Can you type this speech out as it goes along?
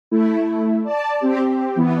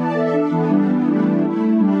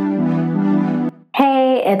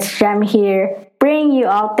it's Jem here, bringing you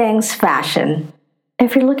all things fashion.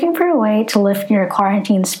 If you're looking for a way to lift your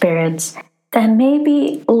quarantine spirits, then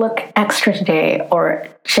maybe look extra today or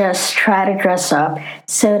just try to dress up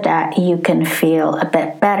so that you can feel a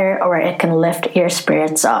bit better or it can lift your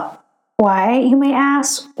spirits up. Why, you may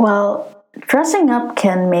ask? Well, dressing up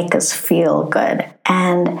can make us feel good,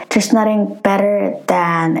 and there's nothing better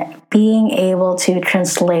than being able to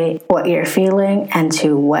translate what you're feeling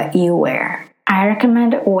into what you wear. I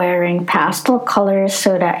recommend wearing pastel colors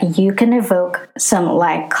so that you can evoke some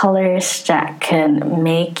light colors that can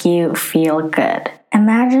make you feel good.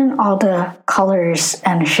 Imagine all the colors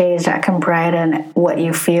and shades that can brighten what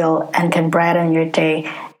you feel and can brighten your day,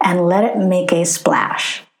 and let it make a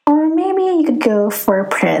splash. Or maybe you could go for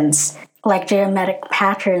prints, like geometric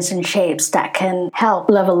patterns and shapes that can help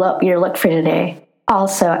level up your look for today.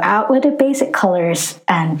 Also, out with the basic colors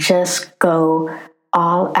and just go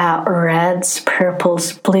all out reds,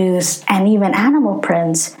 purples, blues, and even animal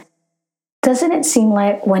prints. Doesn't it seem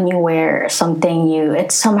like when you wear something new,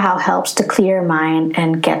 it somehow helps to clear your mind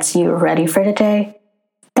and gets you ready for the day?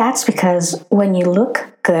 That's because when you look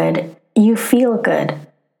good, you feel good.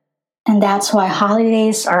 And that's why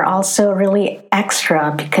holidays are also really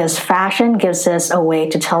extra, because fashion gives us a way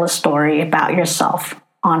to tell a story about yourself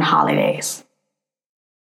on holidays.